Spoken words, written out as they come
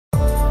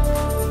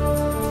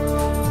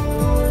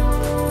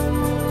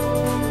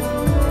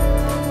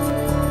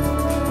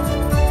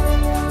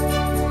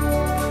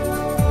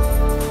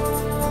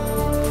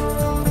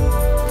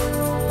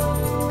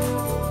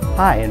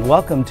Hi, and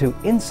welcome to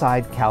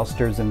Inside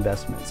CalSTRS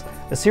Investments,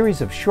 a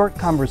series of short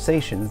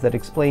conversations that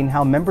explain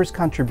how members'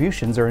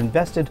 contributions are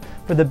invested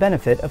for the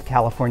benefit of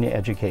California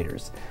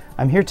educators.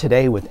 I'm here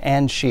today with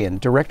Ann Sheehan,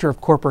 Director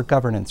of Corporate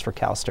Governance for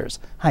CalSTRS.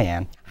 Hi,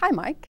 Ann. Hi,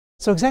 Mike.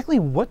 So exactly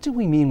what do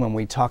we mean when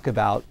we talk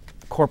about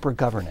corporate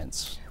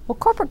governance? Well,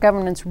 corporate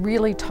governance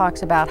really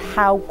talks about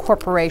how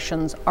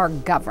corporations are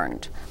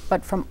governed.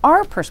 But from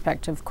our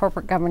perspective,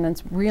 corporate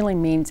governance really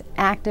means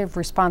active,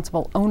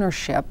 responsible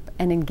ownership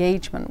and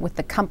engagement with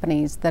the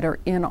companies that are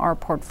in our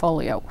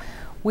portfolio.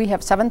 We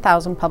have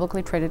 7,000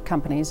 publicly traded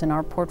companies in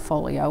our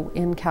portfolio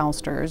in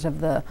CalSTRS.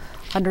 Of the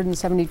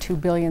 $172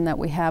 billion that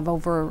we have,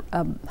 over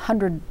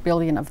 $100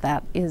 billion of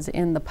that is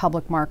in the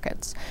public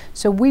markets.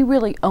 So we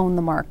really own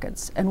the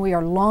markets, and we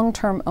are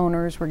long-term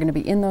owners. We're going to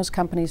be in those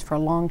companies for a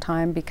long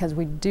time because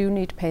we do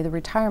need to pay the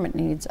retirement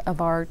needs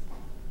of our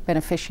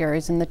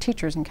beneficiaries and the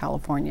teachers in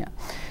California.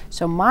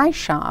 So my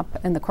shop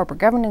and the corporate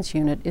governance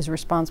unit is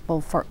responsible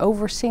for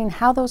overseeing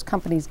how those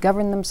companies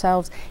govern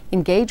themselves,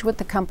 engage with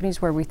the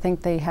companies where we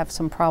think they have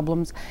some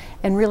problems,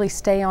 and really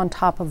stay on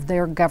top of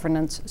their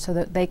governance so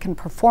that they can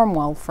perform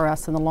well for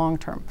us in the long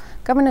term.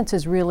 Governance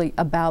is really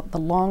about the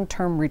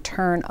long-term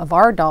return of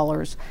our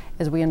dollars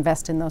as we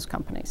invest in those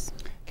companies.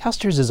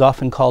 CalSTRS is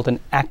often called an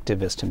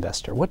activist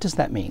investor. What does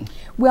that mean?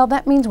 Well,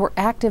 that means we're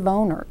active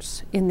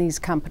owners in these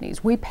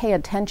companies. We pay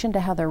attention to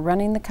how they're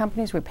running the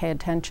companies. We pay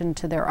attention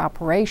to their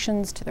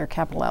operations, to their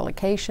capital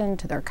allocation,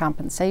 to their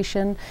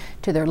compensation,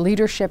 to their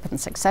leadership and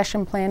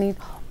succession planning,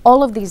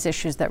 all of these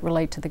issues that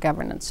relate to the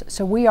governance.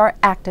 So we are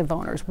active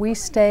owners. We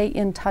stay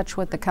in touch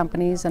with the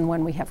companies, and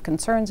when we have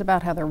concerns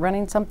about how they're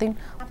running something,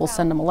 we'll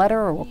send them a letter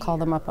or we'll call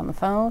them up on the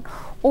phone.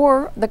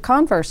 Or the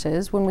converse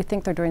is, when we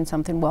think they're doing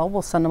something well,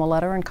 we'll send them a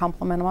letter and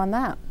compliment them on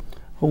that.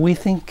 Well, we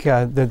think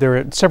that there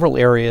are several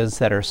areas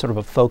that are sort of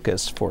a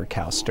focus for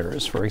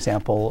CalSTRS. For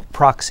example,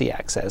 proxy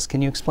access.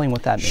 Can you explain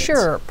what that means?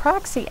 Sure.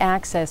 Proxy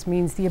access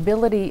means the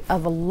ability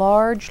of a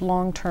large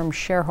long-term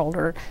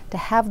shareholder to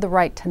have the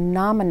right to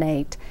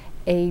nominate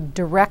a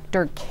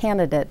director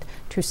candidate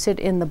to sit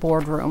in the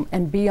boardroom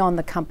and be on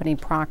the company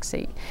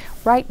proxy.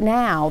 Right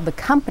now, the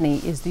company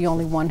is the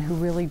only one who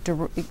really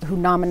who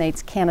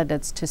nominates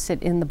candidates to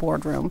sit in the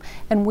boardroom,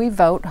 and we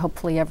vote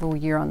hopefully every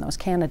year on those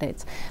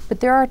candidates. But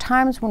there are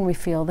times when we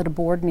feel that a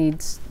board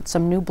needs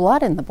some new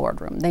blood in the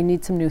boardroom. They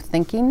need some new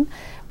thinking.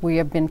 We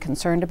have been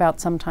concerned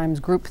about sometimes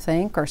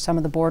groupthink or some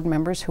of the board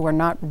members who are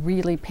not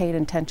really paid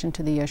attention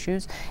to the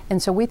issues,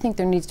 and so we think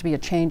there needs to be a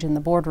change in the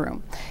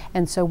boardroom.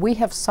 And so we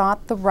have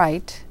sought the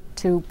right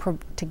to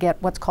get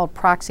what's called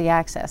proxy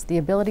access, the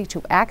ability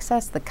to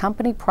access the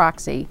company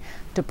proxy,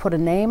 to put a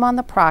name on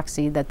the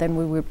proxy that then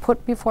we would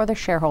put before the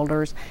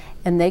shareholders,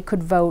 and they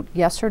could vote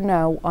yes or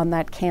no on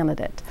that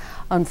candidate.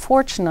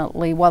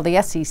 Unfortunately, while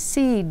the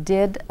SEC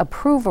did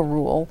approve a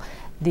rule,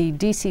 the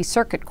D.C.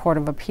 Circuit Court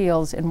of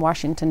Appeals in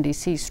Washington,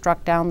 D.C.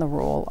 struck down the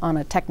rule on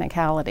a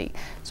technicality.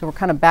 So we're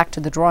kind of back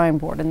to the drawing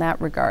board in that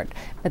regard.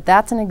 But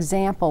that's an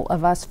example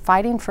of us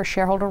fighting for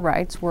shareholder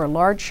rights. We're a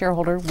large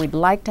shareholder. We'd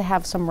like to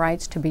have some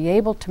rights to be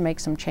able to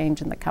make some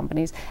change in the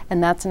companies,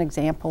 and that's an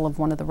example of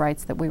one of the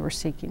rights that we were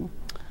seeking.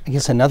 I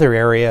guess another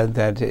area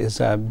that has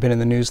been in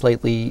the news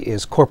lately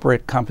is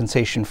corporate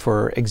compensation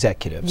for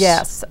executives.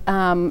 Yes,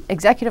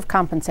 executive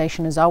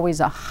compensation is always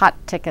a hot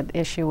ticket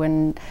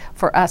issue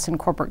for us in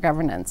corporate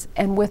governance.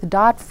 And with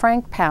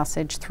Dodd-Frank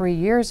passage 3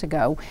 years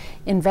ago,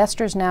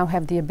 investors now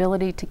have the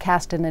ability to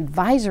cast an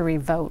advisory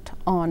vote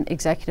on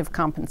executive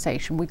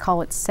compensation. We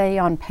call it say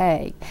on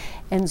pay.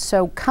 And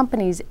so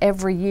companies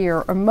every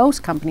year, or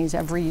most companies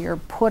every year,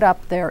 put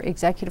up their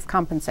executive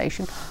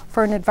compensation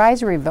for an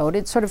advisory vote.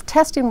 It's sort of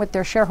testing with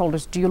their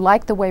shareholders, do you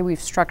like the way we've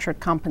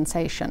structured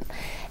compensation?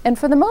 And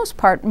for the most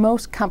part,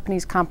 most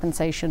companies'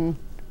 compensation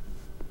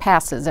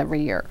passes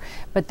every year.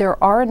 But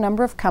there are a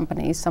number of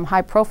companies, some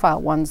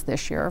high-profile ones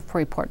this year,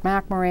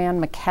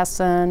 Freeport-McMoRan,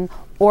 McKesson,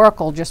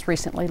 Oracle just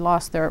recently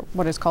lost their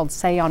what is called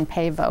say on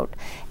pay vote.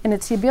 And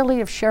it's the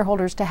ability of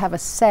shareholders to have a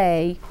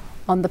say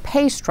on the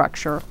pay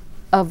structure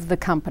of the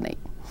company.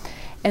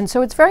 And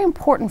so it's very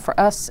important for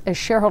us as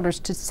shareholders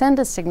to send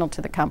a signal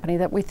to the company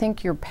that we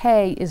think your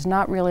pay is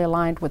not really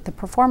aligned with the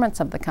performance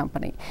of the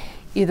company.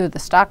 Either the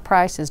stock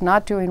price is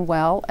not doing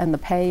well and the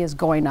pay is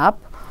going up,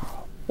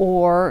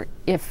 or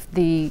if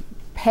the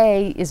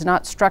pay is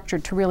not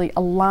structured to really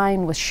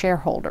align with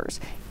shareholders.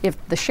 If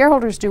the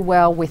shareholders do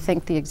well, we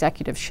think the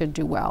executives should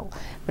do well.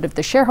 But if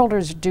the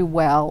shareholders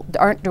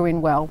aren't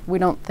doing well, we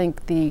don't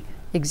think the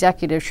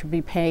executives should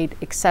be paid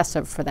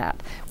excessive for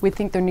that. We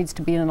think there needs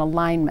to be an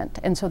alignment.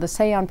 And so the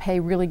say on pay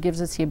really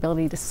gives us the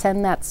ability to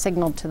send that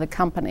signal to the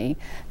company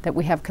that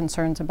we have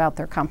concerns about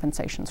their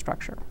compensation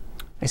structure.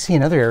 I see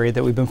another area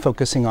that we've been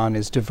focusing on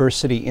is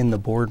diversity in the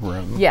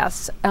boardroom.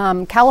 Yes,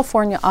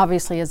 California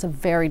obviously is a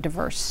very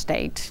diverse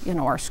state. You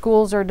know, our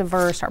schools are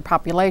diverse, our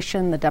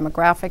population, the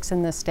demographics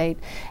in this state,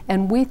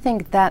 and we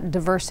think that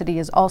diversity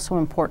is also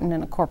important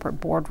in a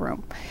corporate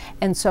boardroom.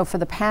 And so for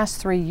the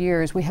past 3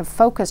 years, we have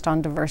focused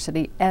on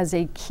diversity as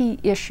a key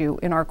issue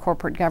in our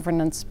corporate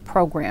governance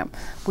program.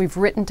 We've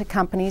written to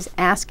companies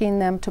asking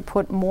them to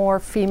put more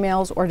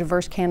females or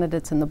diverse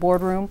candidates in the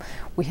boardroom.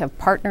 We have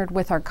partnered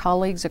with our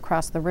colleagues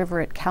across the river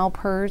at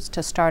CalSTRS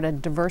to start a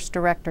diverse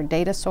director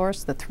data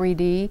source, the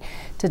 3D,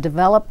 to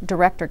develop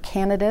director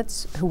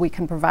candidates who we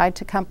can provide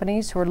to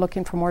companies who are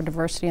looking for more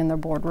diversity in their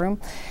boardroom.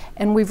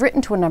 And we've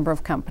written to a number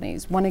of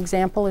companies. One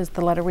example is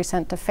the letter we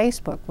sent to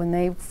Facebook when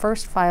they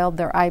first filed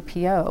their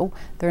IPO,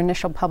 their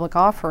initial public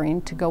offering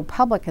to go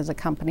public as a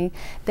company.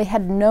 They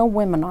had no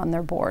women on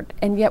their board,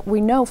 and yet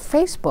we know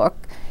Facebook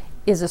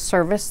is a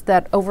service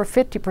that over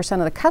 50%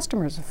 of the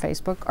customers of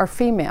Facebook are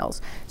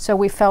females. So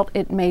we felt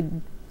it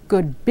made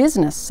good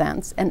business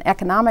sense and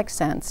economic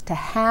sense to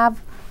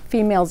have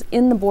females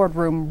in the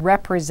boardroom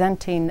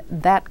representing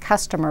that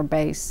customer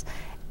base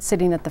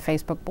sitting at the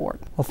Facebook board.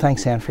 Well,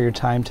 thanks, Ann, for your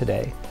time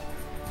today.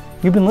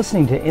 You've been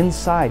listening to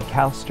Inside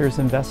CalSTRS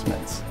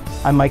Investments.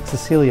 I'm Mike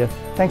Cecilia.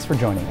 Thanks for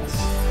joining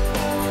us.